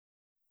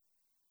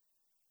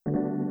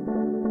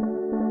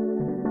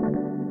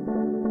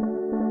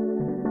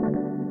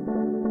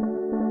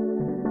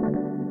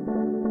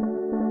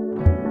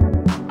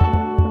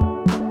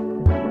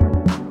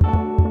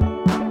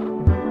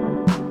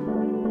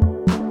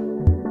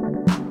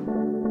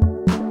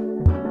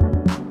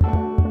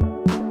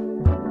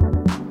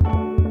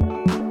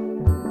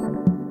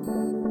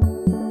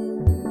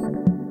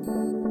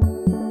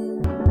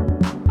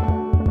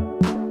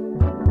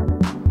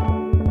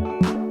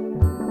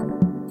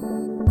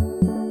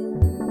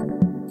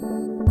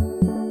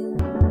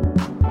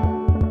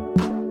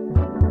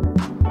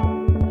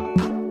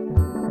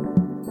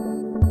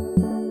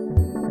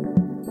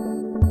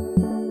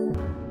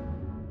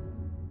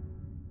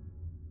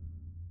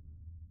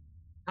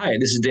Hi,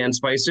 this is Dan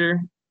Spicer,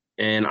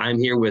 and I'm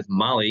here with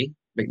Molly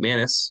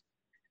McManus,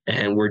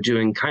 and we're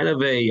doing kind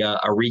of a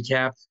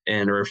recap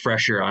and a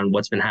refresher on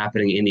what's been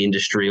happening in the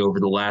industry over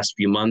the last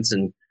few months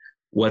and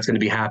what's going to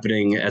be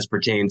happening as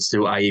pertains to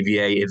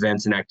IUVA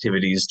events and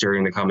activities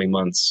during the coming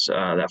months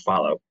that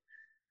follow.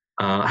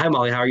 Hi,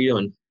 Molly. How are you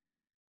doing?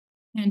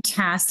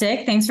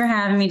 Fantastic. Thanks for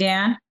having me,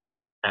 Dan.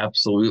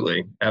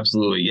 Absolutely,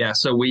 absolutely. Yeah.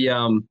 So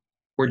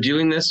we're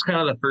doing this kind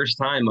of the first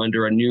time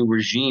under a new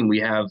regime. We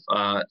have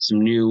some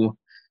new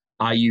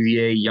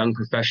IUVA young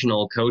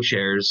professional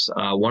co-chairs.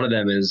 One of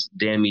them is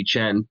Danmi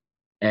Chen,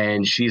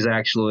 and she's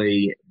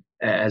actually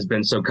has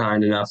been so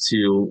kind enough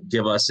to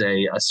give us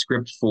a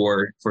script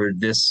for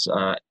this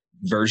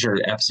version or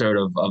episode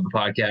of the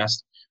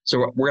podcast.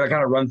 So we're gonna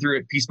kind of run through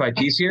it piece by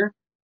piece here,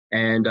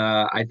 and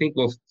I think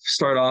we'll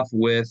start off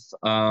with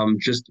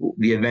just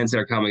the events that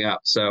are coming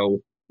up. So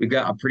we've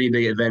got a pretty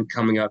big event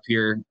coming up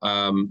here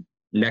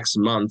next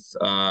month,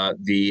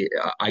 the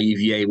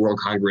IUVA World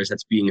Congress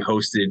that's being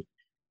hosted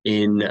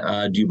in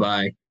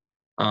Dubai.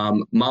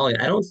 Molly,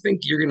 I don't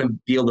think you're going to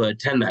be able to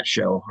attend that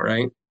show,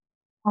 right?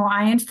 Oh,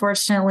 I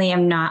unfortunately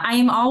am not. I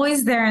am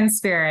always there in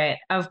spirit,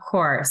 of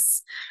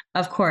course.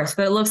 But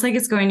it looks like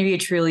it's going to be a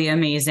truly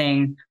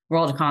amazing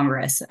World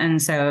Congress,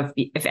 and so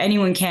if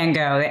anyone can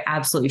go, they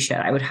absolutely should.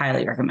 I would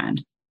highly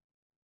recommend.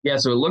 Yeah,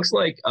 so it looks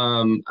like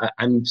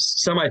I'm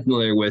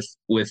semi-familiar with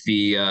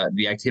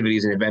the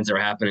activities and events that are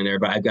happening there,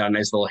 but I've got a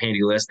nice little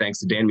handy list thanks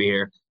to Danby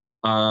here.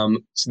 So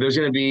there's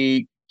going to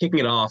be kicking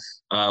it off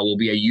will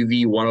be a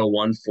UV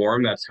 101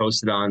 forum that's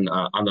hosted on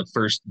the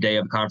first day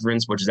of the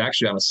conference, which is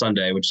actually on a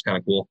Sunday, which is kind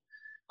of cool.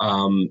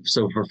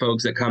 So for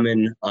folks that come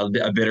in a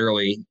bit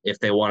early, if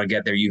they want to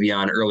get their UV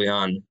on early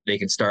on, they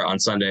can start on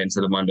Sunday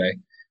instead of Monday.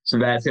 So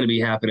that's going to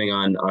be happening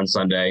on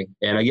Sunday.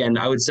 And again,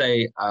 I would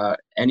say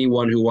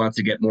anyone who wants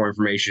to get more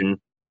information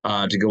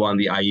to go on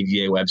the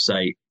IUVA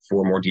website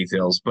for more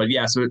details. But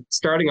yeah, so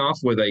starting off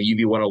with a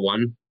UV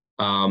 101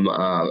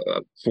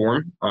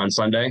 forum on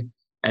Sunday,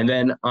 and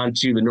then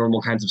onto the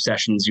normal kinds of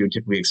sessions you would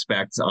typically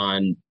expect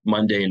on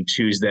Monday and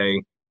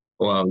Tuesday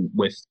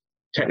with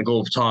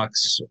technical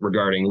talks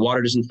regarding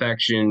water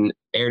disinfection,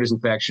 air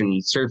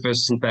disinfection, surface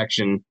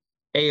disinfection,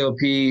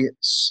 AOP,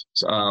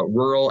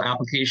 rural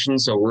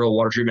applications, so rural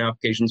water treatment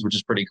applications, which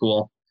is pretty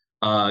cool.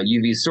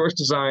 UV source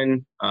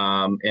design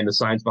and the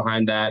science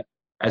behind that,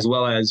 as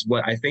well as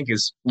what I think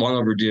is long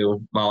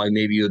overdue. Molly,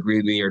 maybe you agree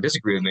with me or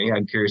disagree with me.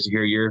 I'm curious to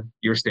hear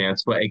your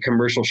stance, but a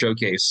commercial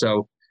showcase.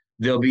 So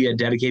there'll be a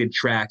dedicated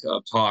track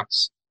of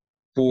talks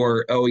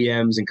for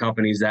OEMs and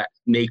companies that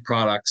make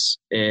products.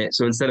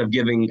 So instead of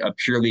giving a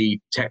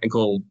purely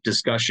technical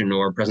discussion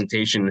or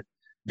presentation,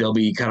 there'll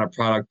be kind of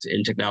product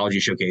and technology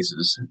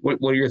showcases. What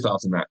are your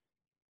thoughts on that?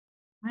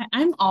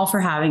 I'm all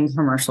for having a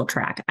commercial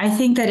track. I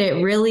think that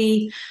it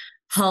really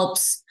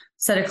helps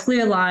set a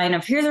clear line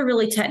of here's a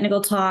really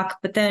technical talk,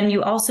 but then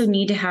you also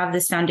need to have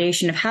this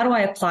foundation of how do I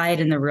apply it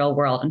in the real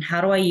world and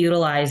how do I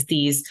utilize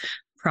these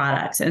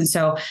products. And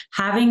so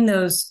having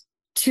those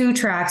two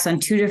tracks on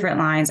two different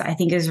lines, I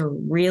think is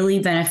really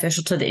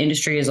beneficial to the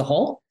industry as a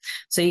whole.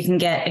 So you can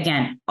get,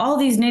 again, all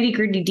these nitty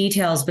gritty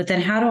details, but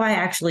then how do I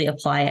actually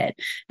apply it?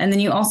 And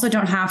then you also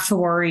don't have to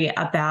worry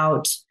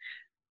about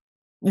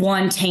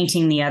one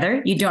tainting the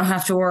other. You don't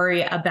have to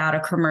worry about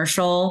a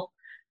commercial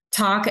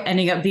talk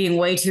ending up being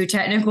way too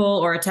technical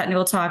or a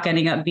technical talk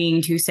ending up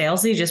being too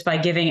salesy just by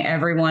giving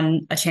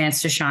everyone a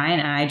chance to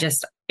shine. And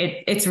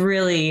it's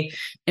really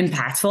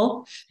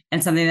impactful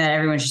and something that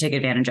everyone should take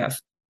advantage of.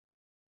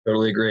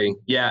 Totally agree.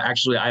 Yeah,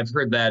 actually, I've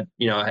heard that,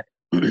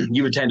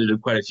 you've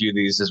attended quite a few of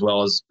these as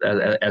well as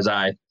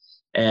I,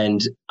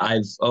 and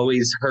I've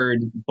always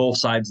heard both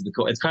sides of the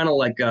coin. It's kind of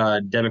like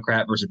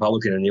Democrat versus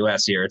Republican in the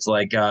U.S. here. It's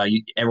like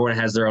everyone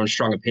has their own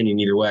strong opinion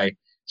either way.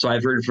 So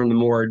I've heard from the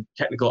more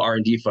technical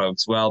R&D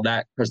folks, well,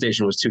 that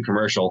presentation was too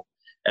commercial,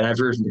 and I've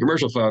heard from the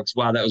commercial folks,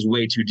 wow, that was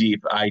way too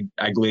deep. I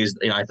glazed,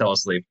 I fell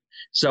asleep.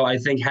 So I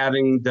think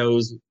having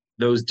those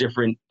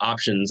different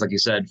options, like you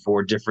said,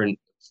 for different,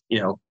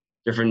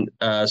 different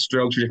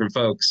strokes for different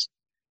folks.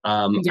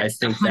 I Yes,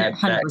 think that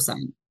 100%.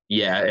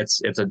 yeah,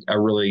 it's a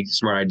really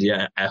smart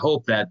idea. I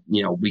hope that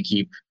we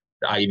keep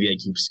the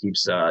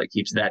IUVA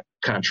keeps that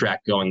kind of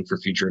track going for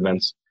future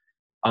events.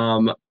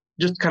 Um,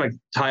 just kind of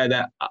tie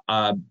that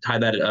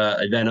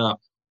event up.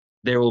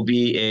 There will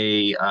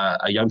be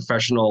a young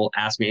professional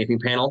Ask Me Anything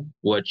panel,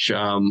 which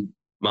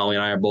Molly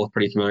and I are both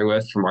pretty familiar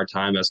with from our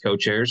time as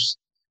co-chairs.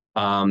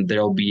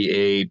 There will be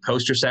a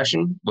poster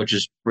session, which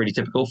is pretty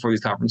typical for these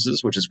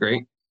conferences, which is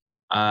great.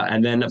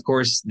 And then, of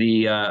course,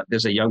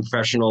 there's a young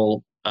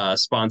professional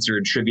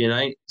sponsored trivia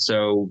night.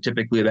 So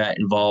typically that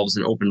involves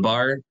an open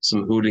bar,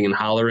 some hooting and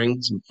hollering,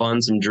 some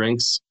fun, some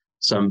drinks,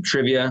 some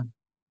trivia,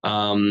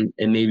 and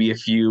maybe a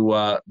few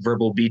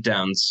verbal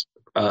beatdowns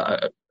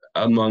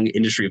among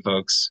industry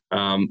folks.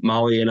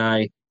 Molly and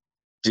I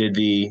did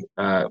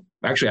I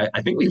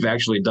think we've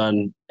actually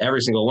done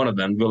every single one of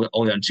them. We've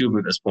only done two of them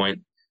at this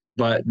point,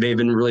 but they've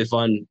been really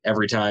fun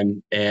every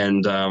time.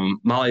 And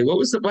Molly,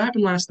 what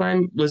happened last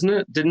time? Wasn't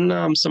it?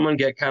 Didn't someone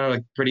get kind of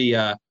like pretty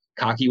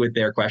cocky with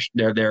their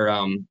question, their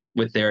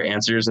with their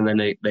answers, and then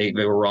they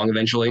were wrong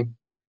eventually?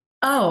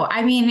 Oh,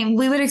 I mean,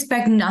 we would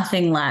expect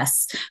nothing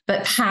less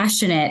but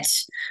passionate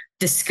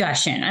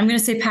discussion. I'm going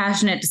to say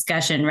passionate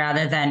discussion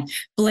rather than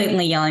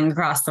blatantly yelling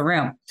across the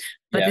room.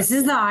 But Yeah. this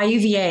is the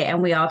IUVA,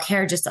 and we all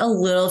care just a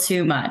little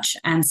too much.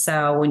 And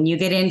so when you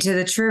get into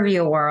the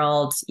trivia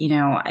world,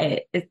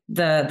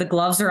 the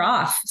gloves are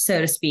off, so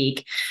to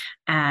speak.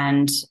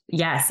 And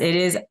yes, it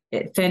is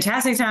a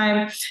fantastic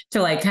time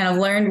to like kind of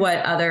learn what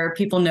other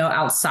people know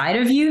outside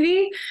of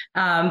UV.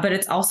 But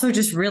it's also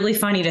just really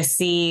funny to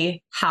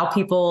see how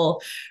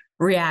people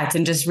react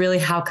and just really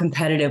how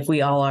competitive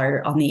we all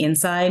are on the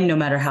inside, no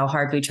matter how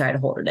hard we try to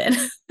hold it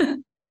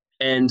in.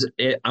 And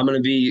I'm going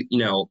to be,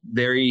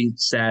 very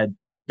sad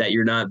that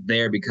you're not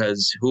there,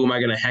 because who am I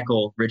going to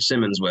heckle Rich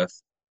Simmons with?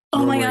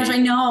 Oh my gosh, Normally,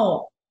 I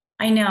know.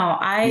 I know.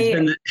 he's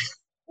been the,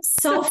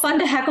 So fun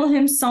to heckle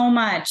him so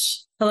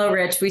much. Hello,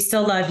 Rich. We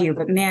still love you,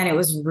 but man, it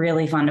was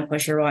really fun to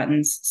push your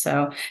buttons.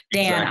 So,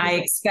 Dan, exactly. I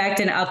expect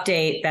an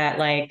update that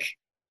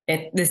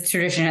this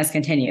tradition has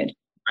continued.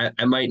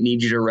 I might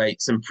need you to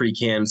write some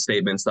pre-canned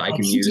statements that I I can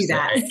can do use to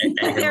that. egg him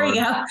There we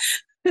on.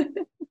 go.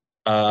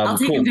 I'll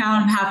take him Cool.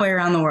 down halfway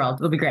around the world.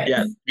 It'll be great.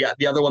 Yeah, yeah.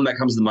 The other one that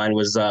comes to mind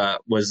was I'm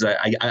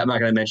not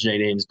going to mention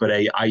any names, but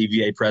a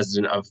IUVA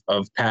president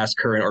of past,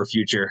 current, or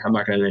future. I'm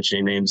not going to mention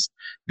any names.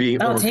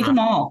 Being Oh, take them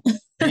all.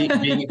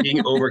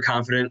 being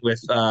overconfident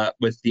with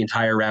the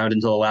entire round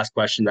until the last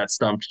question that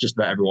stumped just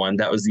about everyone.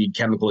 That was the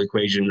chemical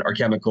equation or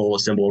chemical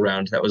symbol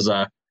round. That was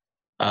an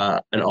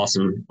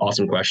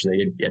awesome question that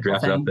you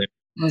drafted up there.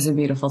 It was a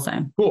beautiful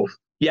thing. Cool.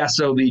 Yeah,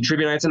 so the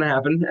trivia night's going to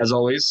happen, as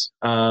always.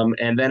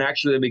 And then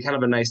actually, there'll be kind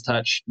of a nice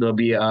touch. There'll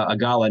be a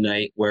gala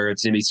night where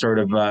it's going to be sort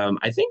of,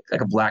 I think,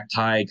 like a black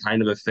tie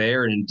kind of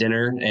affair and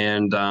dinner,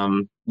 and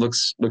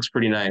looks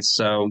pretty nice.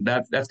 So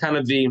that's kind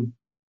of the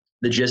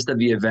gist of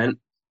the event.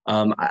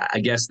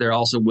 I guess there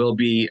also will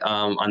be,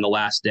 on the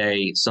last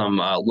day, some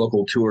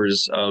local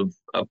tours of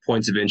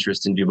points of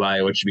interest in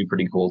Dubai, which should be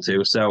pretty cool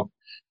too. So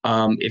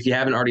if you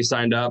haven't already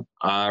signed up,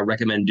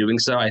 recommend doing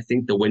so. I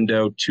think the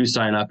window to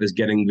sign up is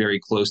getting very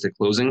close to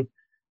closing.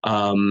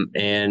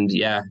 And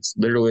yeah, it's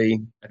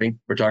literally, I think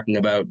we're talking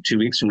about 2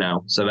 weeks from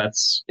now. So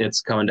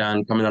it's coming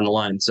down the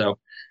line. So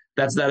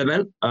that's that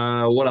event.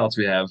 What else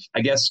we have?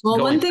 I guess. Well,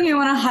 one thing I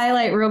want to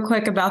highlight real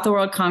quick about the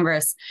World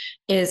Congress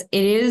is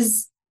it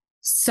is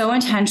so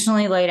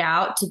intentionally laid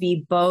out to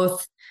be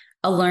both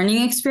a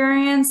learning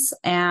experience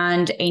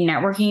and a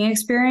networking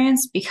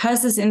experience.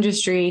 Because this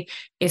industry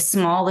is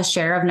small, the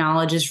share of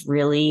knowledge is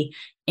really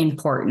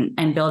important,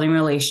 and building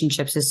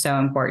relationships is so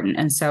important.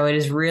 And so it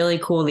is really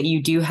cool that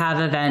you do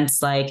have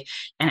events like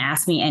an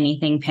Ask Me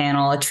Anything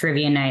panel, a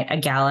trivia night, a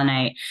gala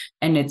night.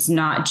 And it's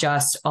not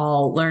just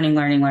all learning,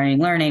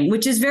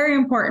 which is very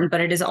important,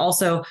 but it is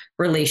also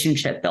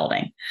relationship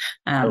building.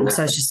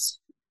 So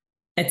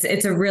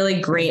it's a really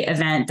great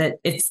event that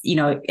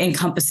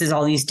encompasses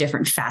all these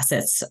different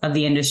facets of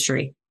the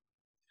industry.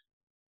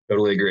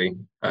 Totally agree.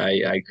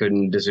 I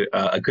couldn't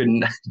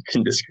couldn't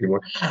disagree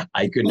more.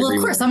 I couldn't. Well, agree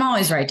of course, more. I'm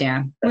always right,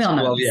 Dan. We all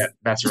know. Well, yeah,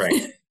 that's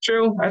right.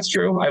 True. That's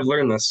true. I've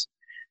learned this.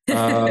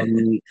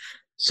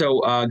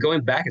 So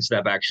going back a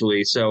step,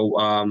 actually. So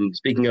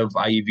speaking of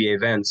IUVA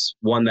events,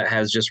 one that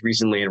has just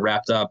recently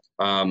wrapped up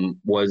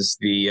was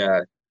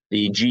the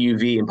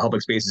GUV in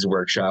Public Spaces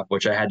workshop,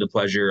 which I had the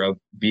pleasure of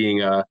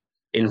being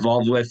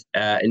involved with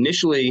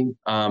initially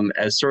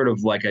as sort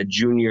of like a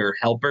junior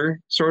helper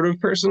sort of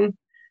person.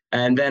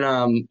 And then,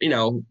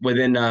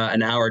 within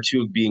an hour or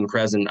two of being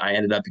present, I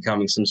ended up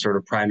becoming some sort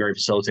of primary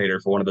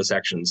facilitator for one of the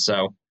sections.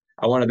 So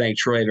I want to thank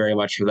Troy very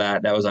much for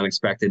that. That was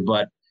unexpected,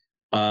 but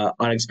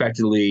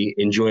unexpectedly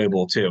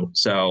enjoyable too.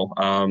 So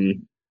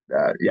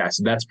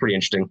so that's pretty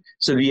interesting.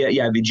 So the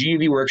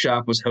GUV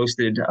workshop was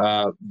hosted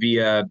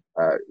via,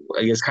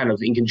 I guess, kind of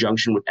in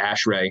conjunction with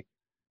ASHRAE.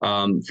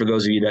 For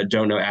those of you that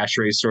don't know,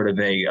 ASHRAE is sort of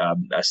a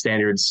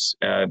standards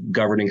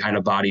governing kind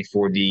of body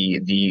for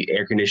the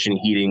air conditioning,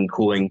 heating,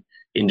 cooling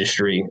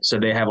industry. So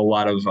they have a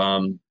lot of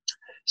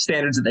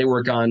standards that they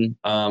work on,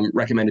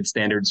 recommended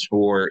standards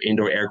for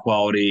indoor air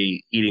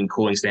quality, heating,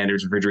 cooling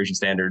standards, refrigeration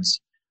standards.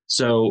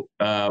 So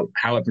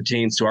how it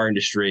pertains to our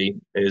industry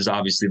is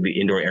obviously the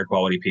indoor air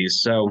quality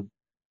piece. So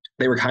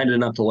they were kind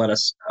enough to let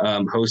us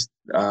host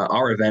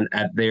our event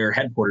at their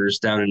headquarters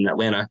down in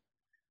Atlanta,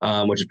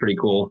 which is pretty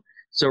cool.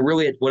 So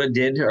really what it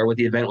did, or what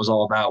the event was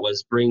all about,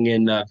 was bring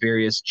in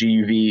various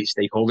GUV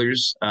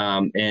stakeholders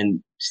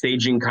and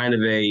staging kind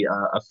of a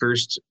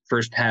first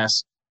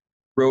pass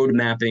road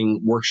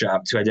mapping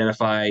workshop to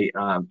identify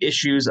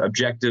issues,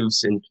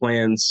 objectives, and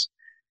plans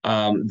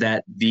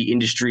that the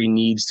industry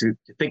needs to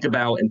think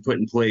about and put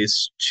in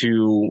place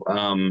to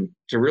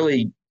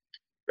really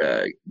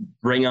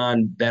bring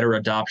on better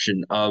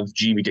adoption of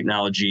GUV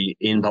technology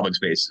in public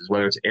spaces,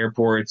 whether it's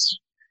airports,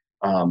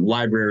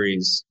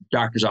 libraries,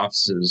 doctors'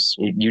 offices,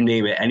 you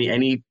name it,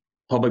 any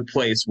public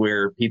place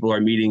where people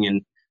are meeting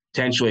and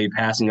potentially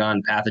passing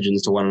on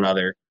pathogens to one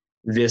another.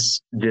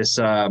 This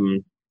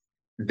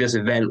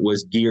event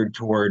was geared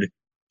toward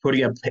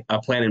putting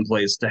a plan in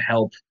place to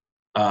help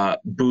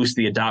boost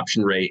the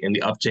adoption rate and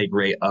the uptake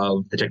rate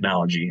of the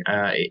technology.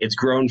 It's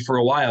grown for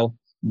a while,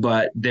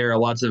 but there are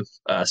lots of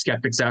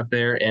skeptics out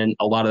there, and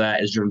a lot of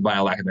that is driven by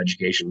a lack of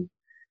education.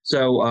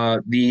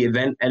 So the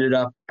event ended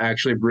up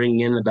actually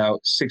bringing in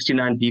about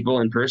 69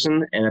 people in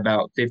person and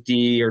about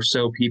 50 or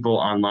so people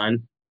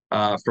online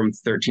from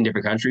 13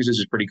 different countries, which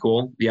is pretty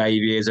cool. The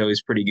IUVA is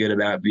always pretty good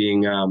about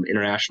being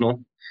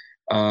international.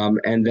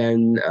 And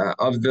then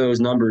of those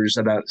numbers,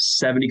 about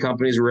 70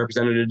 companies were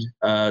represented,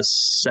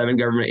 seven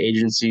government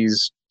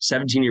agencies,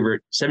 17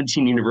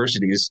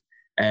 universities,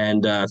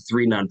 and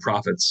three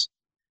nonprofits.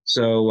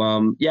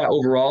 So, yeah,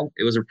 overall,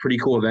 it was a pretty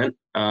cool event.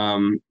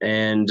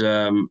 And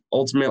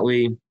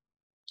ultimately,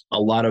 a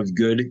lot of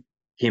good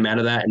came out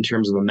of that in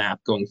terms of a map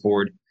going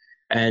forward.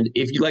 And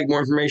if you'd like more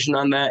information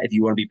on that, if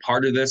you want to be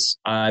part of this,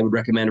 I would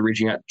recommend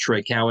reaching out to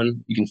Troy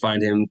Cowan. You can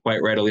find him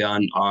quite readily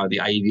on the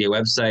IUVA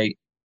website.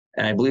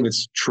 And I believe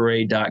it's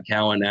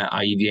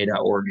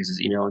troy.cowan@iuva.org is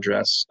his email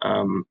address.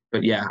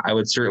 But yeah, I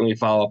would certainly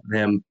follow up with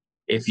him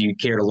if you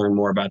care to learn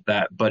more about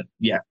that. But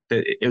yeah,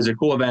 it was a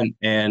cool event,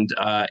 and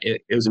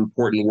it was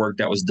important work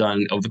that was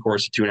done over the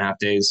course of 2.5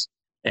 days.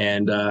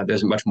 And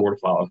there's much more to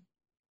follow.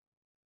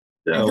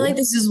 I feel So like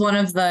this is one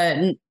of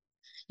the,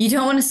 you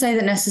don't want to say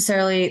that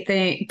necessarily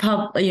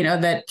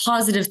that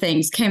positive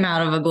things came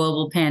out of a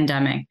global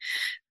pandemic,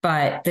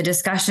 but the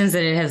discussions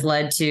that it has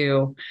led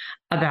to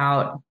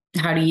about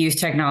how to use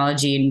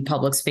technology in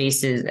public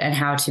spaces and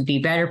how to be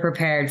better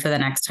prepared for the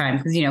next time.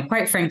 Because,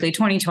 quite frankly,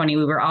 2020,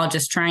 we were all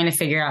just trying to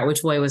figure out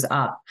which way was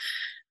up.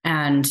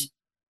 And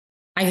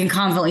I can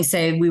confidently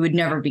say we would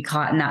never be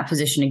caught in that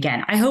position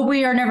again. I hope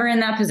we are never in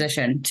that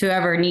position to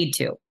ever need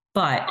to.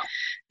 But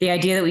the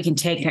idea that we can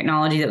take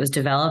technology that was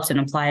developed and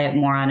apply it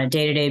more on a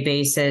day-to-day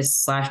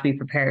basis / be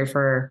prepared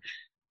for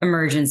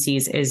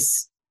emergencies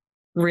is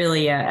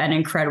really an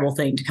incredible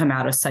thing to come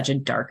out of such a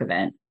dark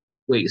event.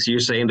 wait, so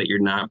you're saying that you're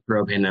not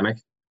pro-pandemic?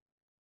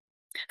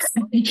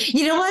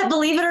 You know what?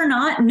 Believe it or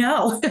not,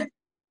 no.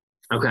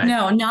 Okay.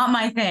 No, not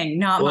my thing.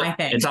 Not Well, my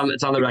thing. it's on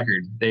the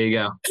record. There you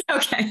go.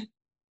 Okay.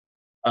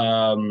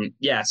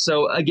 Yeah.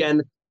 So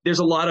again, there's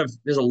a lot of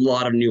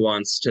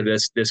nuance to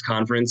this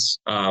conference,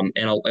 and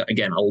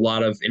again, a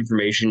lot of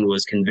information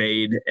was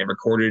conveyed and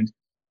recorded.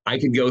 I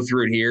could go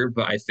through it here,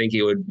 but I think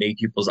it would make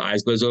people's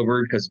eyes glaze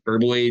over because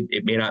verbally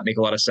it may not make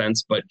a lot of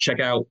sense. But check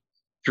out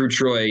through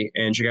Troy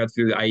and check out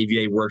through the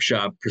IUVA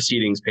workshop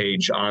proceedings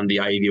page on the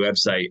IUVA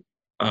website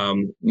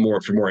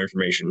more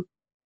information.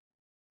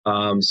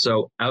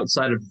 So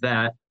outside of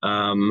that,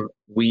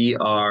 we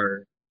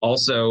are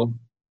also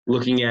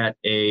looking at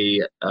a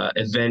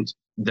event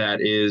that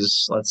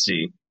is, let's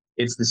see,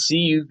 it's the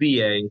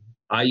CUVA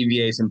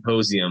IUVA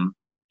Symposium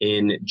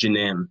in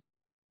Jinan,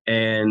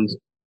 and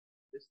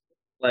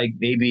like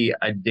maybe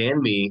a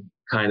Danme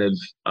kind of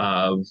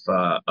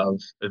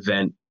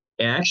event.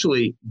 And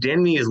actually,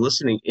 Danme is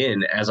listening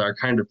in as our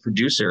kind of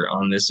producer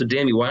on this. So,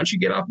 Danme, why don't you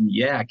get off?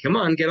 Yeah, come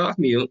on, get off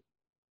mute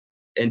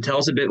and tell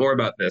us a bit more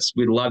about this.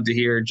 We'd love to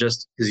hear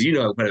just because you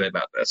know quite a bit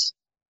about this.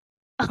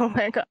 Oh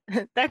my God,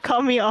 that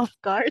caught me off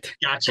guard.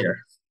 Gotcha.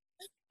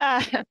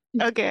 Uh,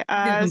 okay.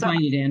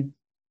 You, Dan.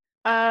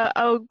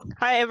 Hi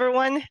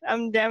everyone.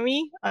 I'm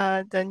Demi,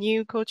 the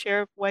new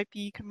co-chair of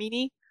YP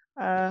committee.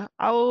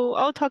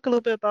 I'll talk a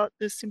little bit about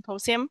this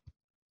symposium.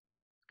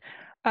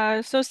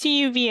 So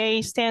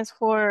CUVA stands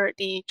for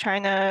the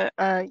China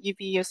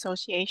UV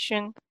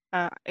Association.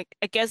 I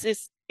guess you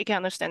can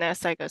understand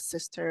as like a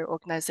sister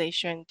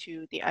organization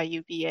to the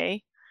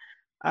IUVA.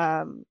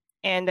 And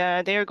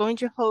they are going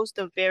to host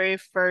the very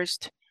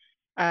first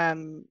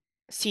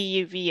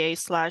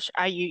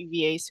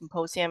CUVA/IUVA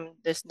symposium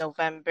this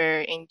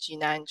November in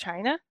Jinan,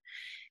 China.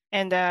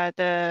 And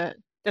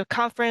the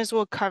conference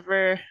will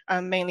cover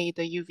mainly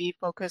the UV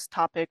focused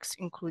topics,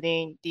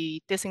 including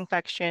the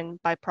disinfection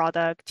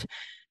byproduct,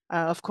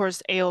 of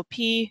course,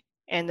 AOP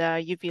and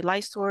UV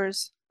light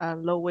source,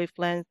 low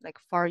wavelength like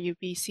far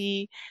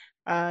UVC.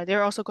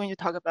 They're also going to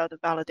talk about the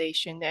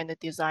validation and the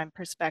design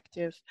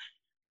perspective.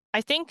 I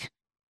think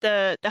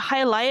the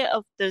highlight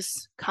of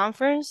this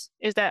conference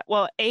is that,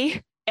 well,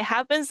 it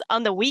happens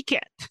on the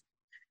weekend.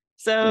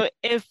 So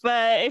if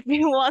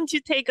you want to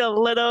take a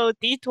little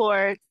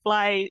detour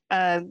flight,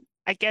 I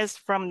guess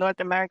from North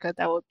America,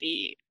 that would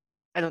be,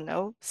 I don't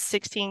know,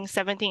 16,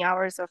 17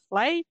 hours of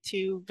flight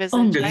to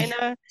visit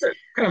China.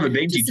 Kind of a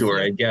big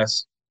detour, I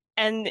guess.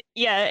 And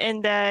yeah,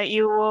 and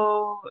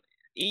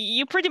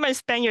you pretty much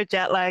spend your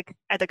jet lag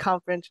at the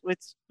conference,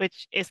 which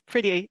is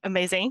pretty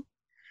amazing.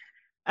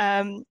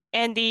 And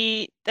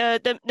the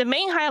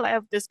main highlight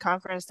of this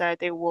conference that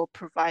they will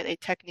provide a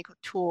technical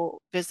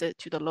tool visit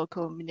to the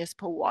local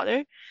municipal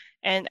water.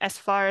 And as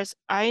far as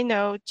I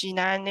know,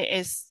 Jinan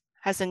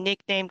has a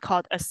nickname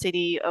called a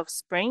city of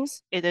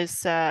springs. It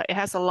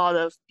has a lot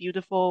of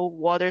beautiful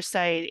water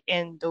site,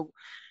 and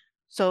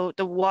so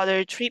the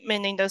water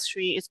treatment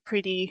industry is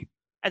pretty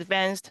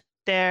advanced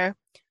there.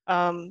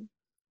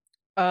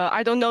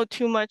 I don't know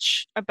too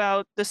much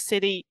about the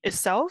city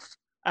itself,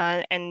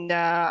 and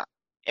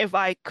if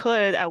I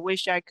could, I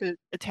wish I could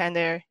attend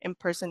there in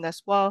person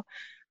as well.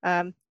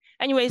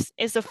 anyways,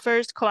 it's the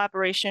first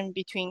collaboration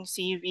between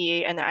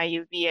CUVA and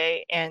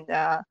IUVA, and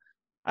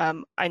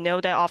I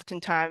know that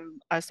oftentimes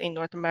us in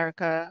North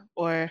America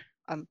or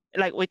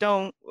like we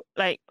don't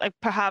like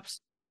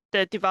perhaps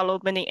the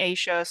development in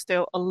Asia is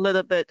still a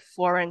little bit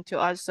foreign to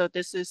us. So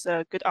this is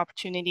a good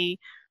opportunity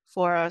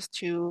for us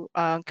to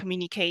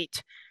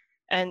communicate.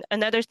 And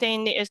another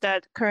thing is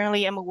that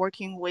currently I'm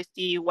working with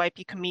the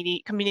YP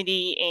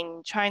community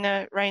in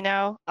China right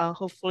now.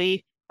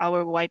 Hopefully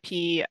our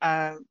YP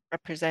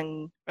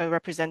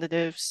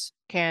representatives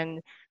can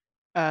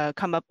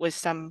come up with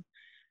some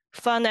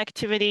fun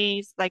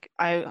activities like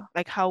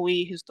how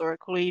we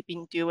historically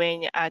been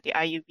doing at the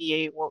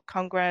IUVA World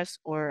Congress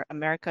or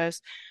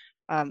Americas.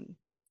 Um,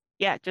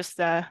 yeah, just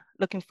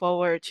looking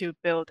forward to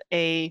build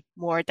a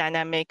more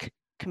dynamic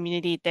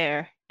community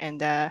there.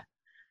 And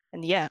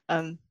yeah,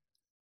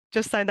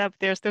 just signed up.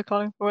 They're still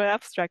calling for an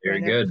abstract right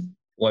Very now. good.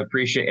 Well, I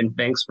appreciate and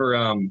thanks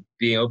for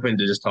being open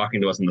to just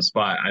talking to us on the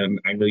spot.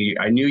 I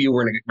knew you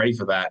weren't ready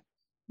for that,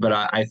 but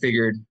I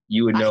figured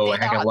you would I know a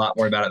did heck of a not. lot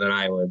more about it than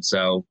I would.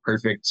 So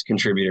perfect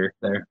contributor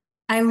there.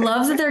 I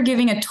love that they're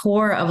giving a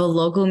tour of a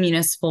local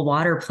municipal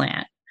water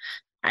plant.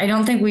 I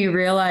don't think we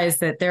realize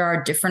that there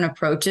are different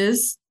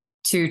approaches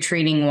to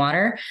treating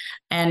water.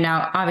 And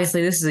now,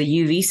 obviously, this is a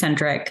UV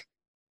centric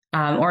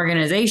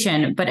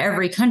organization, but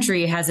every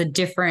country has a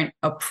different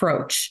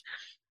approach.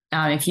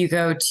 If you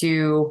go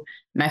to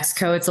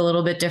Mexico, it's a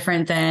little bit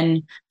different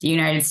than the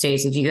United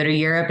States. If you go to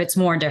Europe, it's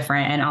more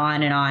different, and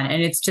on and on.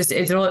 And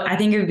I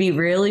think it would be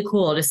really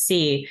cool to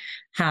see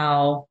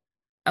how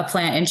a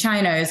plant in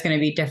China is going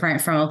to be different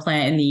from a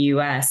plant in the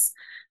US.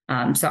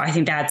 So I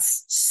think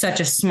that's such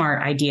a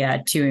smart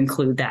idea to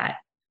include that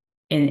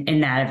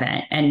in that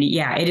event. And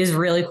yeah, it is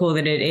really cool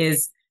that it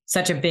is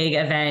such a big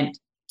event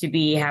to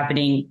be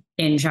happening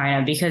in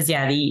China because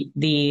yeah,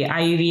 the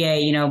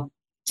IUVA,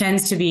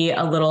 tends to be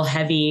a little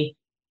heavy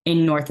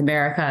in North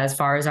America as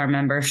far as our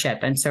membership.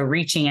 And so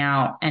reaching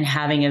out and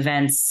having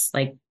events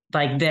like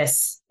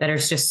this that are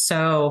just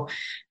so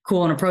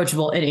cool and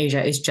approachable in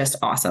Asia is just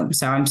awesome.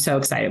 So I'm so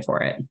excited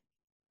for it.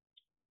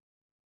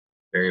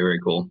 Very, very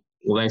cool.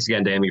 Well, thanks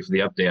again, Dammy, for the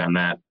update on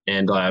that.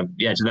 And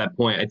yeah, to that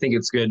point, I think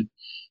it's good.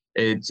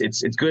 It's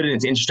good and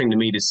it's interesting to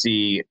me to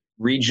see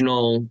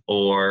regional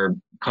or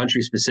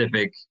country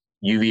specific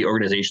UV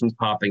organizations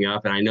popping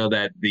up. And I know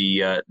that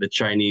the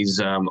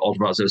Chinese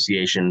Ultraviolet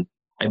Association,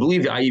 I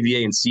believe the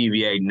IUVA and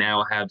CUVA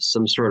now have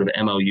some sort of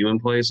MOU in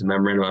place, a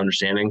memorandum of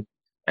understanding.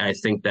 And I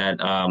think that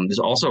there's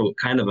also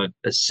kind of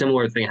a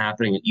similar thing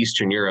happening in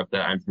Eastern Europe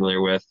that I'm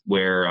familiar with,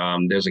 where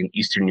there's an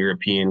Eastern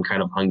European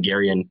kind of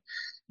Hungarian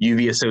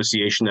UV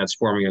association that's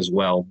forming as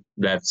well.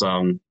 That's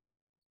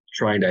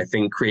trying to, I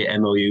think, create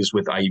MOUs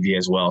with IUVA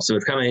as well. So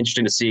it's kind of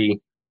interesting to see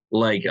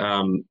like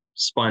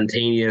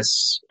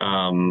spontaneous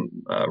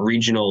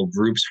regional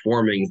groups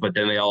forming, but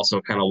then they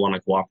also kind of want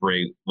to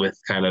cooperate with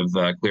kind of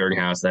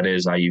clearinghouse that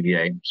is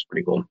IUVA, which is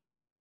pretty cool.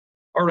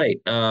 All right,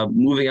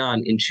 moving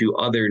on into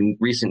other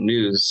recent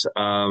news.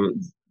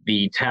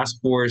 The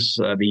task force,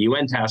 the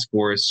UN task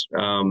force,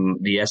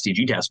 the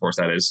SDG task force,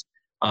 that is,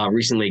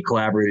 recently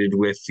collaborated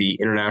with the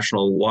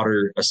International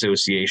Water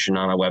Association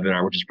on a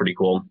webinar, which is pretty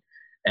cool.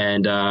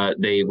 And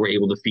they were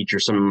able to feature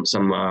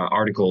some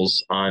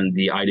articles on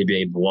the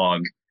IWA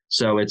blog.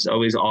 So it's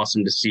always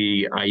awesome to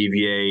see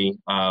IUVA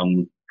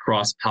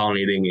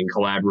cross-pollinating and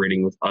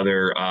collaborating with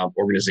other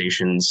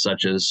organizazations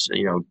such as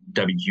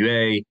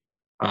WQA,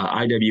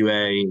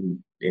 IWA,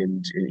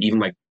 and even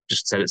like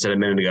just said a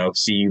minute ago,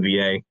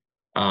 CUVA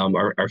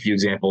are a few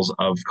examples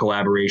of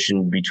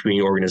collaboration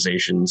between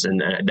organizations,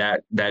 and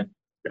that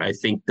I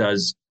think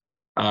does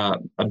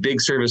a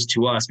big service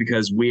to us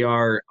because we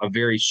are a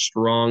very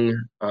strong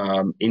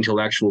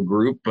intellectual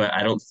group, but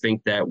I don't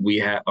think that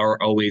we are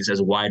always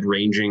as wide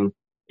ranging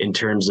in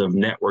terms of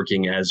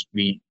networking as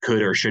we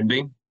could or should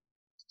be.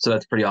 So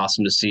that's pretty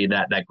awesome to see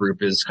that that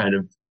group is kind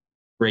of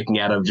breaking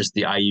out of just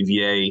the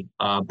IUVA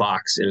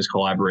box and is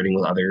collaborating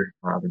with other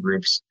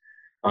groups.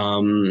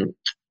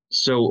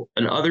 So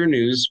in other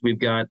news, we've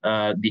got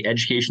the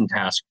Education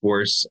Task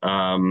Force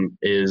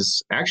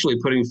is actually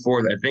putting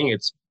forth, I think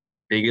it's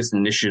biggest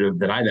initiative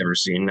that I've ever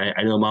seen.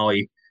 I know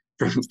Molly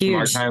from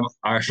our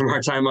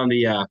time on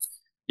the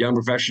Young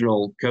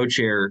Professional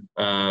Co-Chair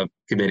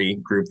Committee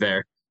group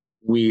there.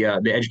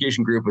 The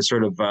education group was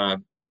sort of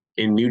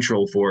in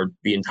neutral for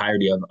the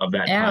entirety of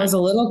that time. It was a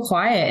little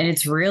quiet, and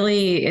it's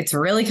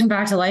really come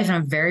back to life in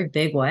a very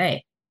big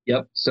way.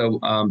 Yep. So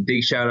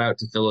big shout out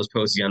to Phyllis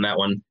Posey on that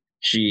one.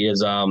 She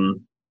is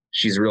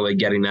she's really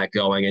getting that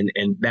going,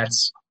 and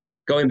that's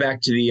going back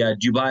to the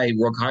Dubai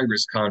World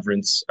Congress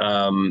Conference.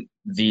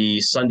 The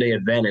Sunday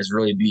event is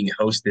really being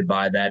hosted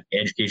by that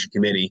education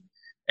committee,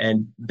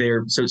 and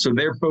they're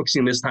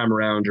focusing this time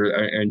around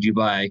in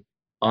Dubai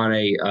on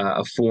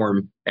a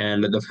forum,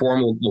 and the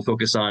forum will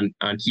focus on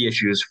key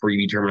issues for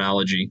UV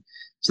terminology.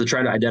 So they're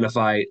trying to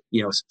identify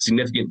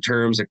significant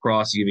terms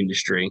across the UV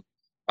industry,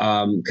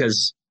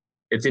 because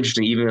it's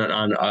interesting. Even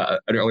on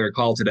an earlier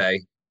call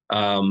today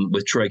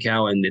with Troy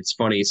Cowan, it's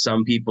funny.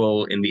 Some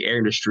people in the air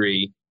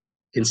industry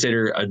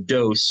consider a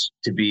dose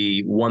to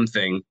be one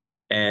thing,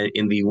 And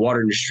in the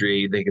water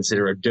industry, they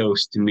consider a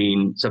dose to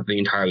mean something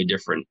entirely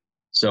different.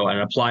 So an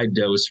applied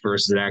dose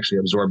versus an actually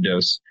absorbed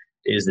dose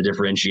is the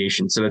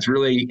differentiation. So it's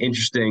really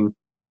interesting.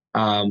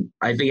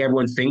 I think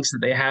everyone thinks that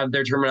they have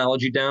their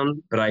terminology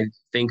down, but I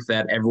think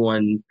that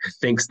everyone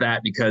thinks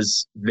that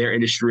because their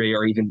industry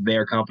or even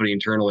their company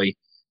internally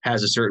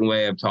has a certain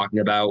way of talking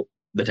about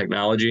the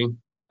technology.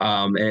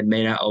 And it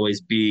may not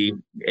always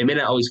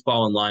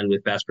fall in line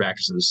with best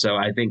practices. So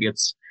I think it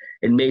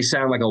may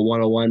sound like a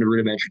 101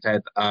 rudimentary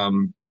type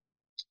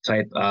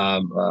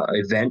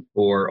event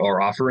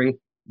or offering,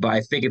 but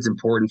I think it's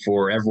important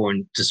for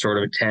everyone to sort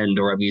of attend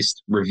or at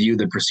least review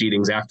the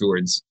proceedings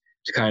afterwards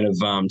to kind of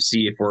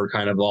see if we're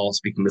kind of all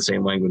speaking the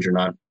same language or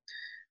not.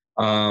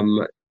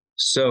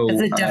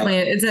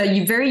 It's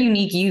a very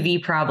unique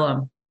UV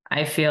problem.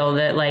 I feel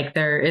that like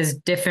there is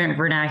different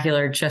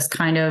vernacular just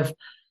kind of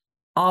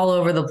all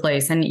over the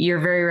place. And you're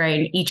very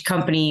right. Each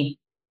company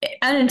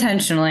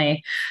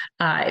unintentionally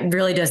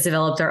really does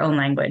develop their own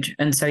language.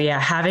 And so, yeah,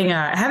 having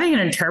an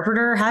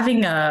interpreter,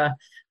 having a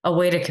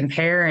way to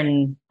compare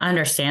and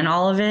understand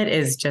all of it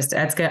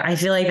that's good. I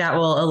feel like that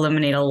will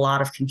eliminate a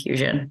lot of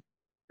confusion.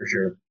 For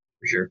sure.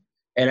 For sure.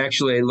 And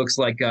actually, it looks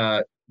like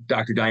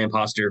Dr. Diane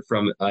Poster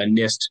from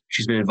NIST,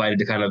 she's been invited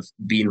to kind of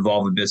be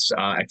involved with this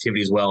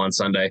activity as well on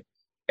Sunday.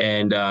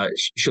 And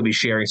she'll be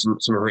sharing some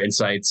of her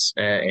insights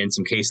and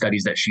some case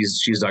studies that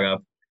she's dug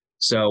up.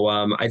 So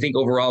I think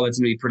overall it's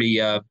going to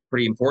be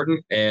pretty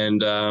important.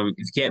 And if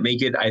you can't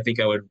make it, I think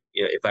I would,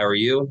 if I were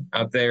you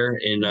out there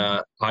in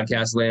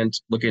podcast land,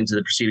 look into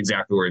the proceedings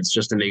afterwards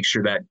just to make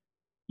sure that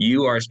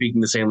you are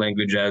speaking the same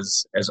language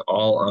as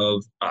all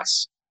of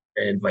us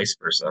and vice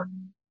versa.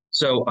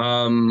 So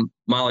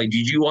Molly,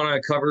 did you want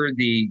to cover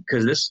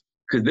because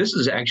this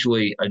is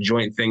actually a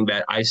joint thing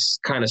that I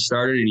kind of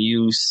started and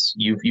you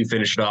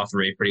finished it off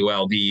pretty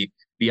well. The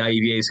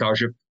IUVA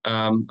scholarship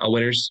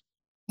winners.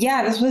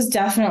 Yeah, this was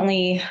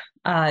definitely,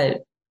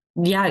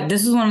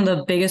 this is one of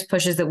the biggest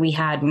pushes that we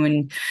had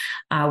when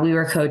we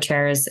were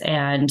co-chairs.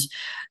 And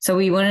so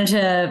we wanted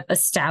to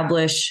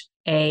establish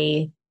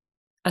a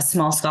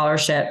small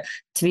scholarship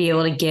to be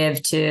able to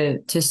give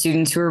to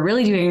students who are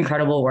really doing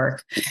incredible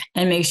work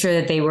and make sure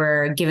that they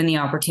were given the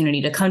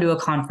opportunity to come to a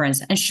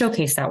conference and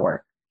showcase that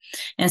work.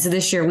 And so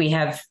this year we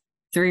have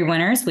 3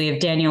 winners. We have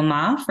Daniel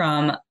Ma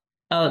from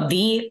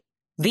the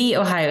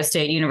Ohio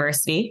State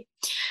University.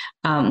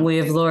 We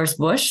have Loris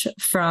Busch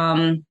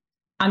from,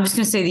 I'm just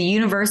going to say the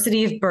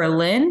University of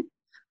Berlin.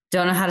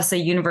 Don't know how to say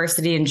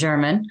university in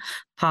German.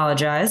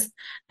 Apologize.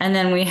 And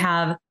then we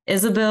have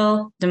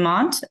Isabel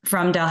Demont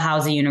from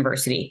Dalhousie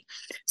University.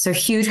 So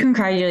huge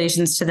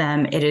congratulations to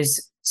them. It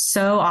is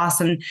so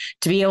awesome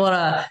to be able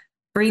to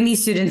bring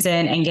these students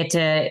in and get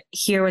to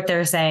hear what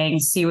they're saying,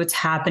 see what's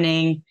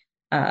happening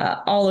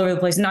all over the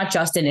place, not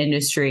just in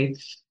industry,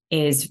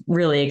 is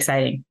really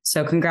exciting.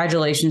 So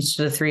congratulations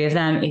to the 3 of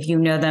them. If you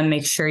know them,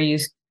 make sure you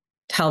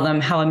tell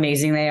them how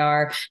amazing they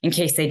are in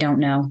case they don't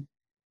know.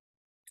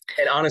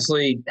 And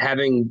honestly,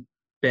 having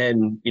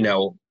been,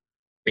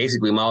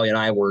 basically Molly and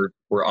I were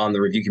on the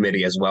review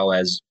committee as well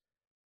as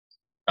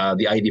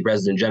the IUV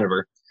president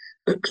Jennifer,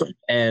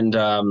 and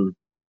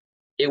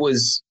it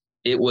was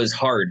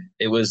hard.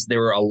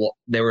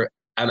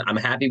 I'm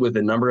happy with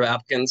the number of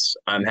applicants.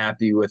 I'm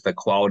happy with the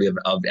quality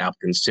of the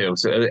applicants too.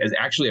 So it's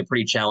actually a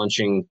pretty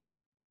challenging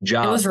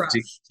job. It was rough.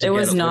 It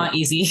was not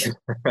easy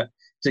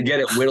to get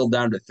it whittled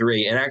down to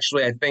 3. And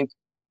actually, I think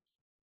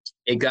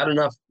it got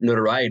enough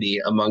notoriety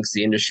amongst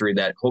the industry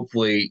that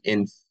hopefully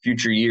in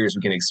future years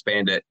we can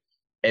expand it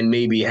and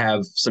maybe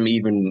have some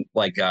even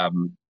like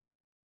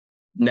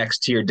next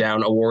tier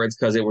down awards,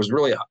 because it was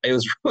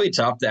really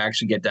tough to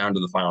actually get down to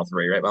the final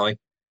 3, right, Molly?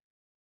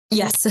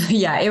 Yes.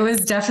 Yeah, it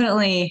was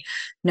definitely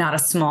not a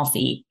small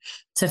feat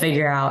to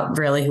figure out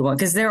really who won,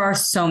 because there are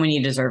so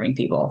many deserving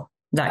people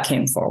that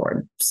came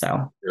forward.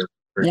 So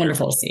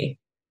wonderful to see.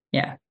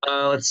 Yeah.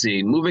 Let's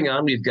see. Moving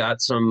on, we've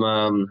got some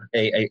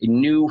a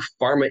new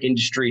pharma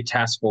industry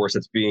task force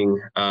that's being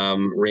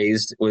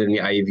raised within the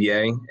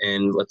IUVA,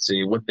 and let's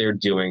see what they're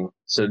doing.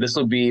 So this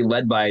will be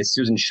led by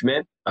Susan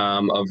Schmidt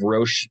of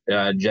Roche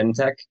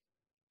Genentech,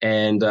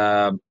 and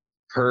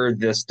per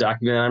this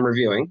document I'm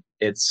reviewing,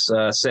 it's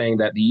saying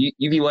that the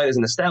UV light is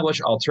an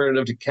established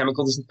alternative to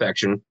chemical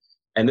disinfection,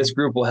 and this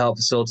group will help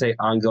facilitate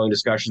ongoing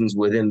discussions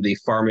within the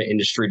pharma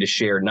industry to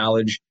share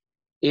knowledge,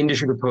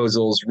 industry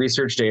proposals,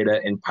 research data,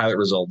 and pilot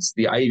results.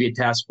 The IUVA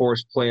task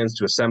force plans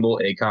to assemble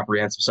a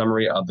comprehensive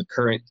summary of the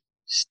current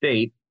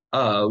state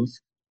of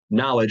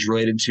knowledge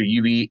related to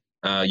UV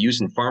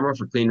use in pharma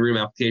for clean room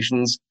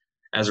applications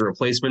as a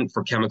replacement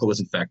for chemical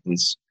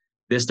disinfectants.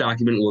 This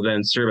document will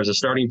then serve as a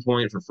starting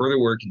point for further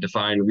work and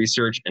define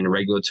research and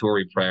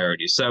regulatory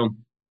priorities. So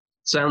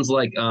sounds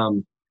like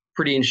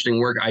pretty interesting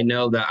work. I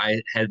know that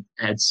I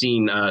had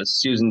seen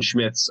Susan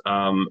Schmidt's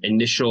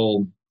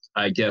initial,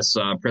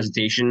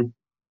 presentation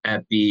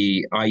at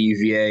the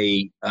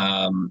IUVA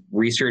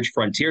Research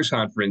Frontiers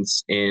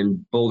Conference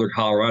in Boulder,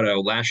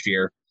 Colorado last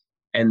year.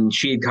 And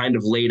she had kind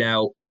of laid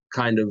out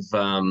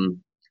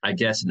an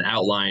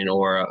outline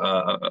or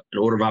an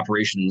order of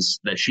operations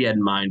that she had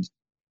in mind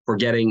for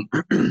getting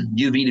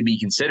UV to be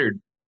considered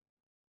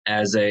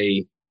as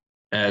a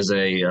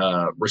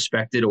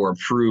respected or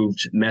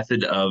approved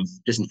method of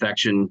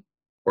disinfection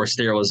or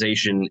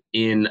sterilization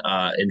in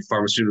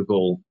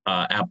pharmaceutical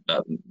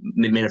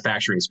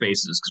manufacturing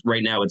spaces. Because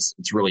right now it's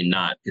really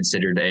not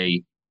considered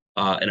a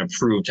an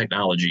approved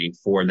technology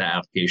for that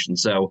application.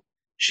 So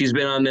she's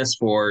been on this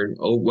for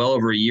well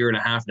over a year and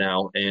a half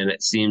now, and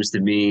it seems to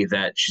me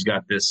that she's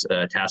got this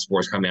task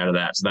force coming out of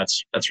that. So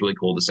that's really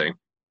cool to see.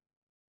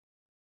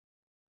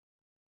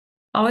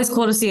 Always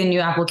cool to see a new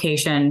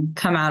application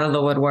come out of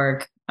the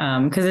woodwork,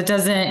 because it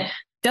doesn't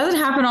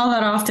happen all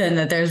that often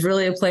that there's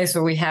really a place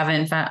where we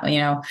haven't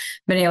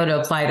been able to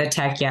apply the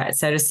tech yet.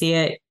 So to see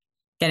it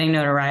getting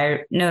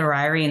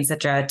notoriety in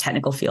such a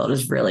technical field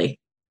is really,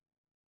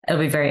 it'll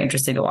be very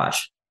interesting to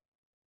watch.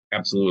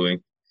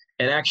 Absolutely.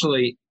 And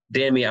actually,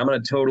 Dammy, I'm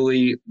going to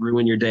totally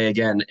ruin your day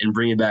again and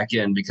bring you back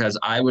in because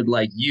I would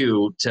like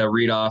you to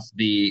read off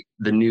the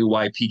new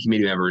YP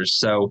committee members.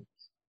 So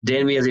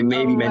Danby, as I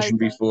maybe mentioned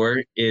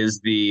before, is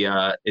the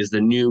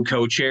new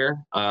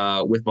co-chair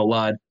with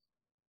Malad,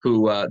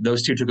 who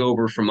those two took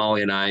over from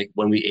Molly and I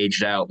when we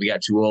aged out. We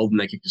got too old and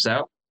they kicked us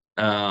out.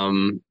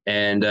 So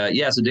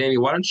Danby,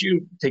 why don't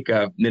you take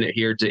a minute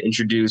here to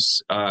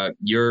introduce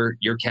your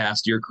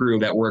cast, your crew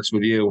that works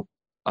with you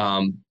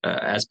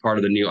as part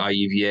of the new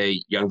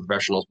IUVA Young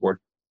Professionals Board.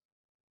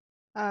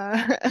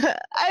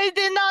 I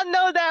did not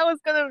know that I was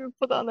gonna be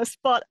put on the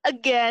spot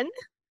again.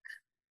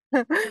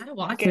 Gotta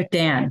watch with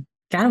Dan.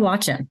 Gotta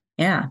watch him.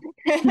 Yeah.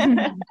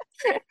 But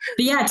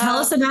yeah, tell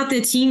us about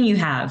the team you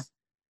have.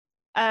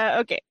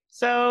 Okay.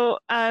 So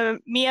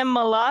me and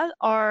Malad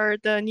are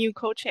the new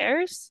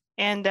co-chairs,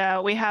 and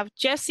we have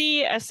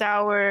Jesse as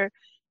our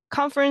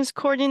conference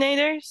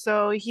coordinator.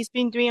 So he's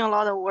been doing a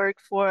lot of work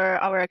for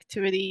our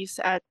activities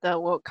at the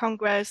World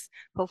Congress.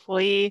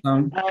 Hopefully,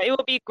 it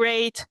will be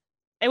great.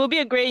 It will be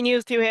a great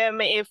news to him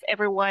if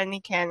everyone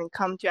can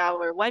come to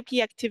our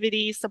YP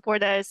activities,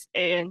 support us,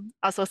 and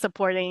also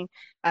supporting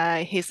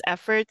his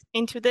effort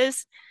into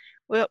this.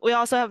 We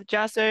also have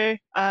Jasser.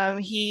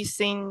 He's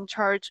in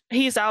charge.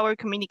 He's our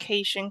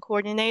communication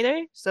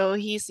coordinator. So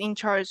he's in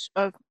charge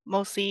of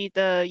mostly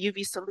the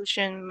UV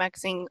solution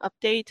magazine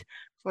update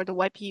for the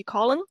YP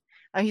column.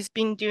 He's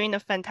been doing a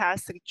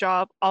fantastic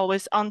job,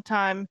 always on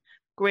time,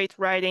 great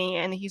writing,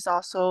 and he's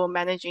also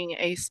managing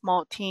a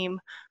small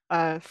team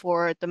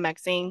for the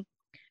magazine.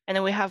 And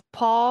then we have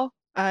Paul.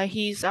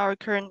 He's our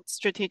current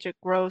strategic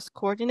growth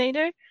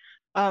coordinator.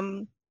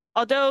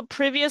 Although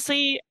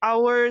previously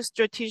our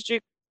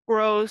strategic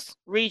growth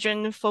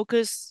region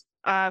focuses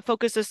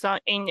on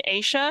in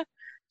Asia.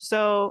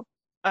 So,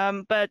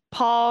 but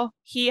Paul,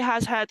 he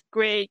has had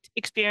great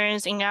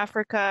experience in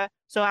Africa.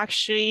 So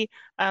actually,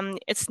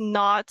 it's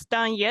not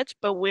done yet,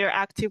 but we're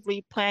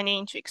actively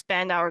planning to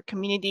expand our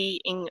community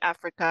in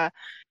Africa,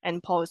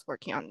 and Paul is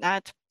working on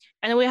that.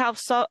 And we have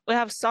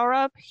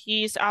Saurabh.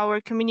 He's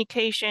our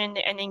communication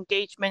and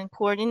engagement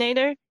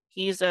coordinator.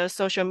 He's a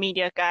social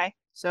media guy.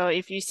 So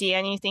if you see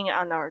anything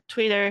on our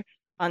Twitter,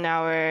 on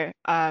our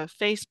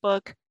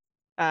Facebook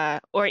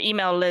or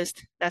email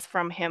list, that's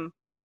from him.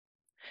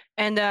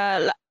 And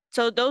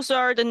so those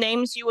are the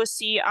names you will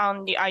see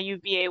on the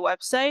IUVA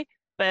website.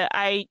 But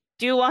I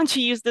do want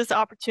to use this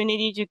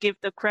opportunity to give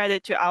the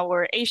credit to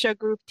our Asia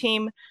group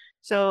team.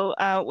 So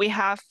we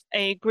have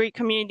a great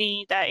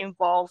community that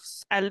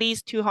involves at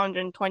least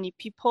 220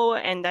 people,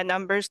 and that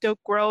number is still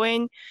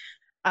growing.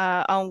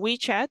 On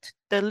WeChat.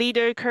 The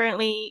leader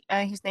currently,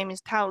 his name is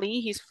Tao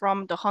Li. He's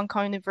from the Hong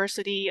Kong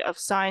University of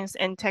Science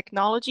and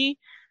Technology.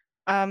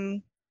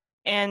 And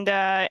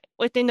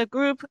within the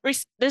group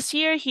this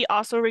year, he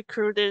also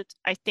recruited,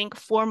 I think,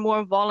 4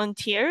 more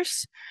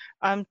volunteers.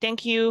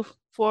 Thank you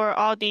for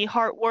all the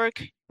hard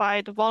work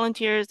by the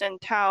volunteers and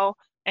Tao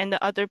and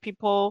the other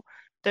people.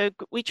 The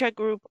WeChat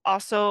group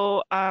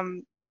also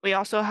we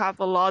also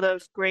have a lot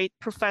of great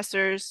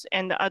professors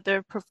and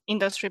other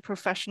industry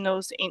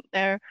professionals in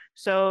there.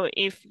 So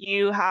if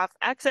you have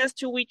access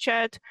to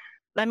WeChat,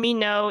 let me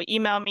know,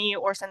 email me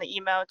or send an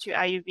email to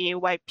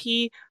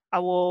IUVAYP.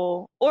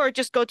 Or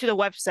just go to the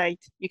website.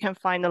 You can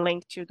find the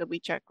link to the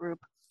WeChat group.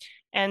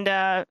 And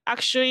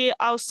actually,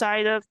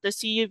 outside of the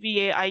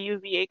CUVA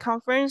IUVA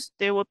conference,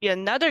 there will be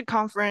another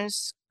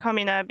conference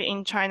coming up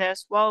in China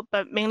as well,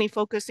 but mainly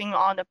focusing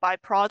on the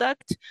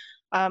byproduct.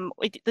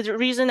 The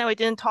reason that we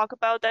didn't talk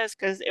about that is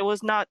because it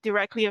was not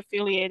directly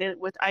affiliated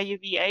with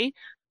IUVA,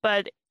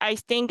 but I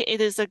think it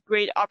is a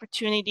great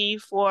opportunity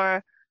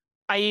for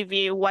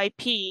IUVA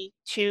YP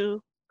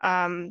to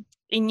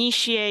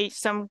initiate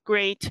some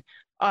great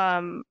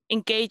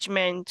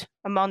engagement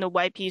among the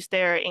YPs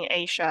there in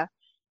Asia.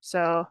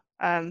 So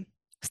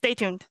stay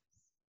tuned.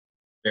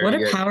 What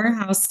a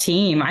powerhouse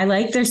team. I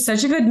like there's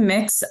such a good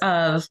mix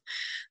of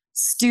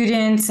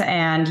students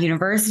and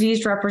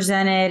universities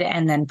represented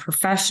and then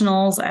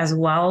professionals as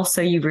well.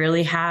 So you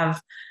really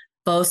have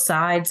both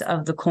sides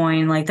of the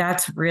coin. Like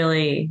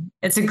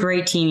it's a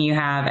great team you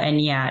have.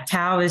 And yeah,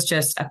 Tao is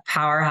just a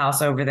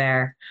powerhouse over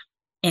there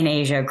in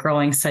Asia,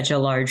 growing such a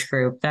large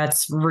group.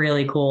 That's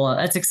really cool.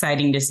 That's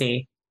exciting to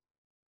see.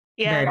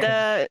 Yeah,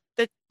 Very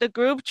cool. the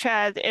group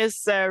chat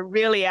is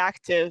really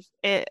active.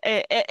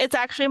 It's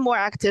actually more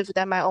active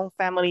than my own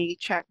family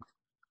chat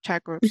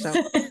group. So,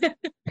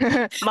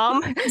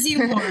 mom. As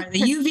you are, the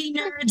UV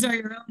nerds are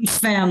your own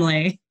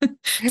family.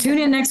 Tune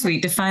in next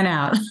week to find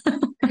out.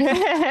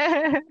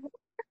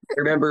 I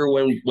remember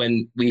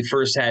when we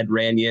first had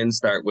Ranyan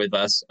start with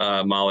us,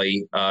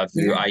 Molly,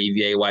 through Yeah.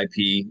 IUVA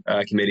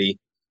YP committee.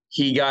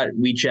 He got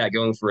WeChat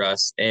going for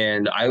us,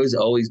 and I was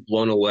always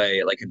blown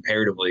away, like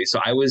comparatively. So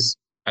I was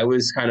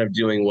kind of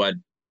doing what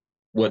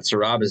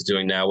Sarab is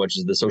doing now, which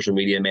is the social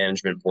media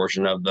management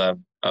portion of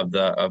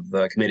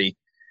the committee.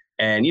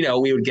 And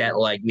we would get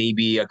like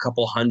maybe a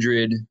couple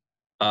hundred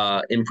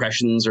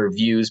impressions or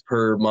views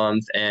per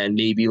month, and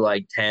maybe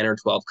like 10 or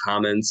 12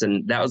 comments,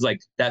 and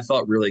that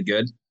felt really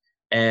good.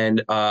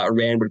 And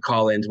Rand would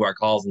call into our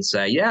calls and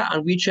say, yeah,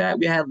 on WeChat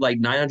we had like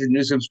 900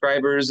 new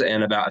subscribers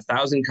and about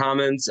 1,000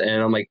 comments.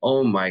 And I'm like,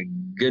 oh my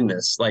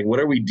goodness, like what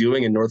are we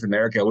doing in North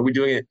America? What are we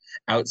doing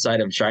outside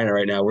of China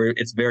right now?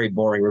 It's very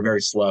boring, we're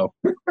very slow.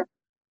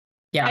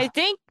 Yeah. I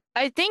think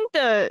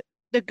the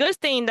good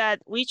thing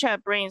that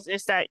WeChat brings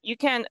is that you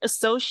can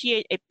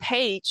associate a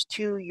page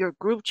to your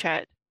group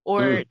chat,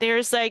 or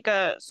there's like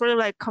a sort of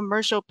like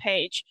commercial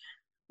page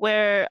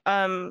where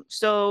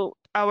so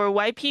our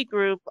YP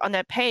group on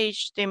that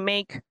page, they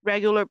make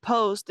regular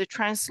posts, they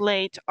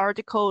translate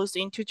articles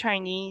into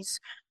Chinese,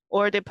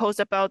 or they post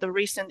about the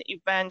recent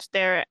event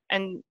there,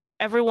 and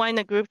everyone in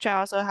the group chat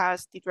also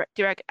has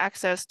direct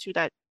access to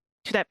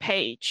that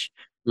page.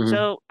 Mhm.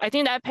 So I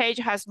think that page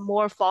has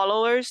more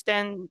followers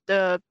than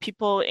the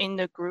people in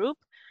the group.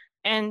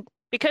 And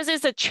because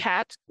it's a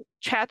chat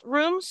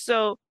room,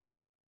 so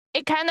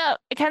it kind of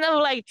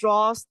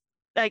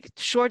like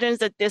shortens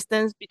the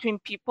distance between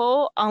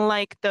people,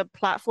 unlike the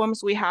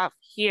platforms we have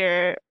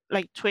here,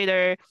 like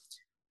Twitter.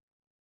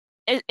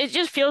 It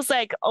just feels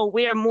like, oh,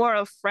 we are more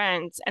of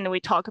friends and we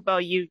talk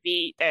about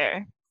UV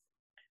there.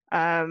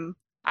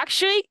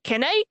 Actually,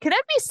 can I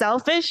be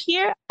selfish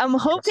here? I'm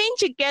hoping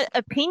to get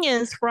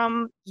opinions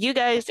from you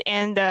guys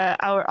and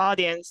our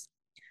audience.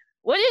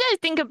 What did I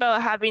think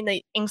about having an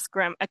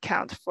Instagram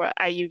account for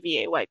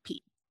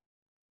IUVAYP?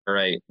 All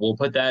right, we'll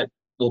put that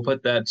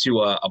to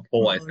a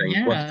poll. I think we'll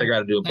have to Yeah, figure out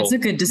how to do a that's poll.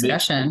 a good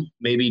discussion.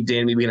 Maybe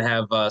Dan, maybe we can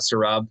have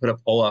Sarab put a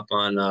poll up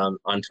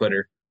on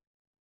Twitter.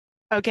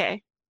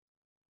 Okay.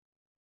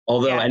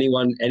 Although Yeah.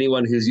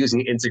 anyone who's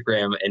using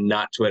Instagram and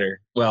not Twitter,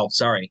 well,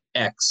 sorry,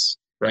 X,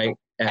 right?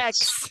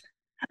 X.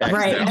 X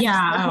Right. now.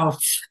 Yeah. Oh,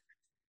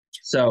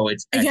 So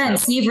it's X again, now.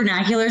 see,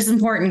 vernacular is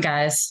important,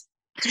 guys.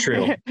 It's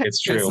true.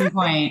 It's Case true. in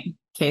point.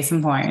 Case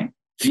in point.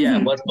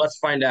 Yeah, let's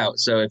find out.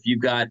 So if you've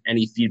got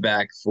any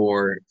feedback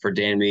for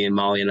Danny and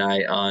Molly and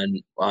I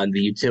on the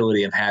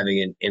utility of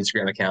having an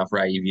Instagram account for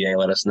IUVA,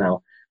 let us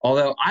know.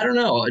 Although I don't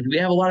know, do we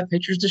have a lot of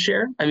pictures to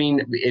share? I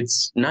mean,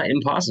 it's not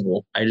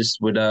impossible. I just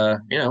would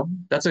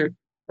that's a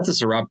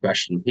Sarab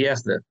question. He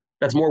has to.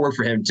 That's more work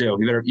for him too.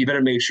 You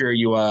better make sure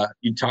you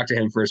talk to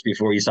him first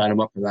before you sign him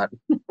up for that.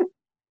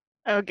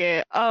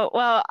 Okay. Oh,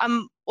 well,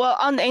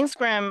 on the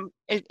Instagram,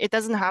 it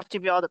doesn't have to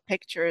be all the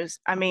pictures.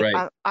 I mean,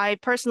 Right. I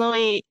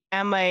personally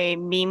am a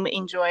meme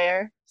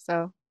enjoyer,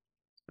 so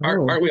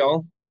Aren't we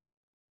all?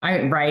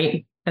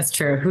 Right. That's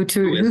true. Who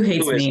Who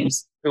hates isn't?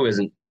 memes? Who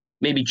isn't?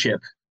 Maybe Chip.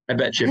 I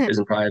bet Chip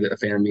isn't probably a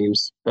fan of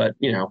memes, but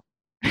to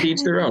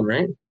each their own,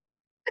 right?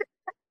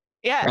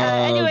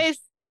 yeah. Anyways,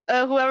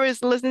 whoever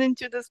is listening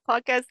to this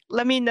podcast,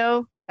 let me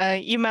know.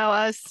 Email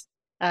us.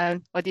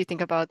 What do you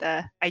think about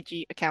the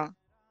IG account?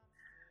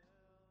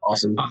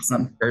 Awesome.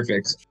 Awesome.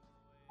 Perfect.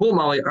 Cool,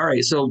 Molly. All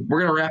right, so we're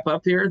going to wrap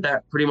up here.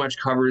 That pretty much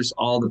covers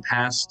all the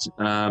past,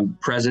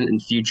 present,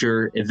 and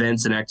future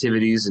events and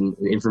activities and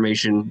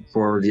information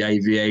for the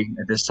IUVA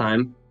at this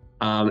time.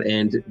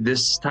 And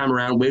this time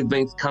around,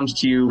 Wavelength comes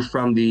to you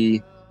from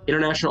the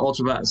International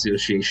Ultraviolet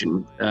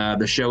Association.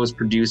 The show is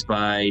produced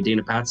by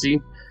Dana Patsy,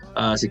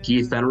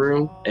 Saki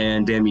Fenru,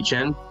 and Dami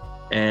Chen.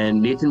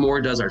 And Nathan Moore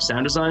does our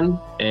sound design,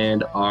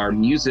 and our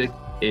music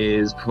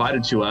is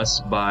provided to us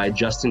by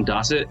Justin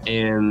Dossett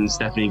and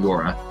Stephanie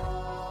Gora.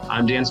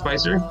 I'm Dan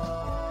Spicer.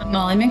 I'm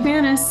Molly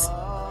McManus.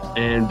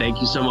 And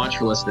thank you so much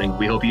for listening.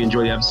 We hope you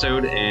enjoyed the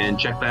episode and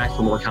check back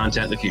for more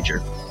content in the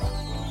future.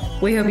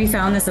 We hope you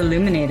found this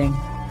illuminating.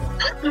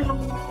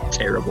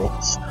 Terrible.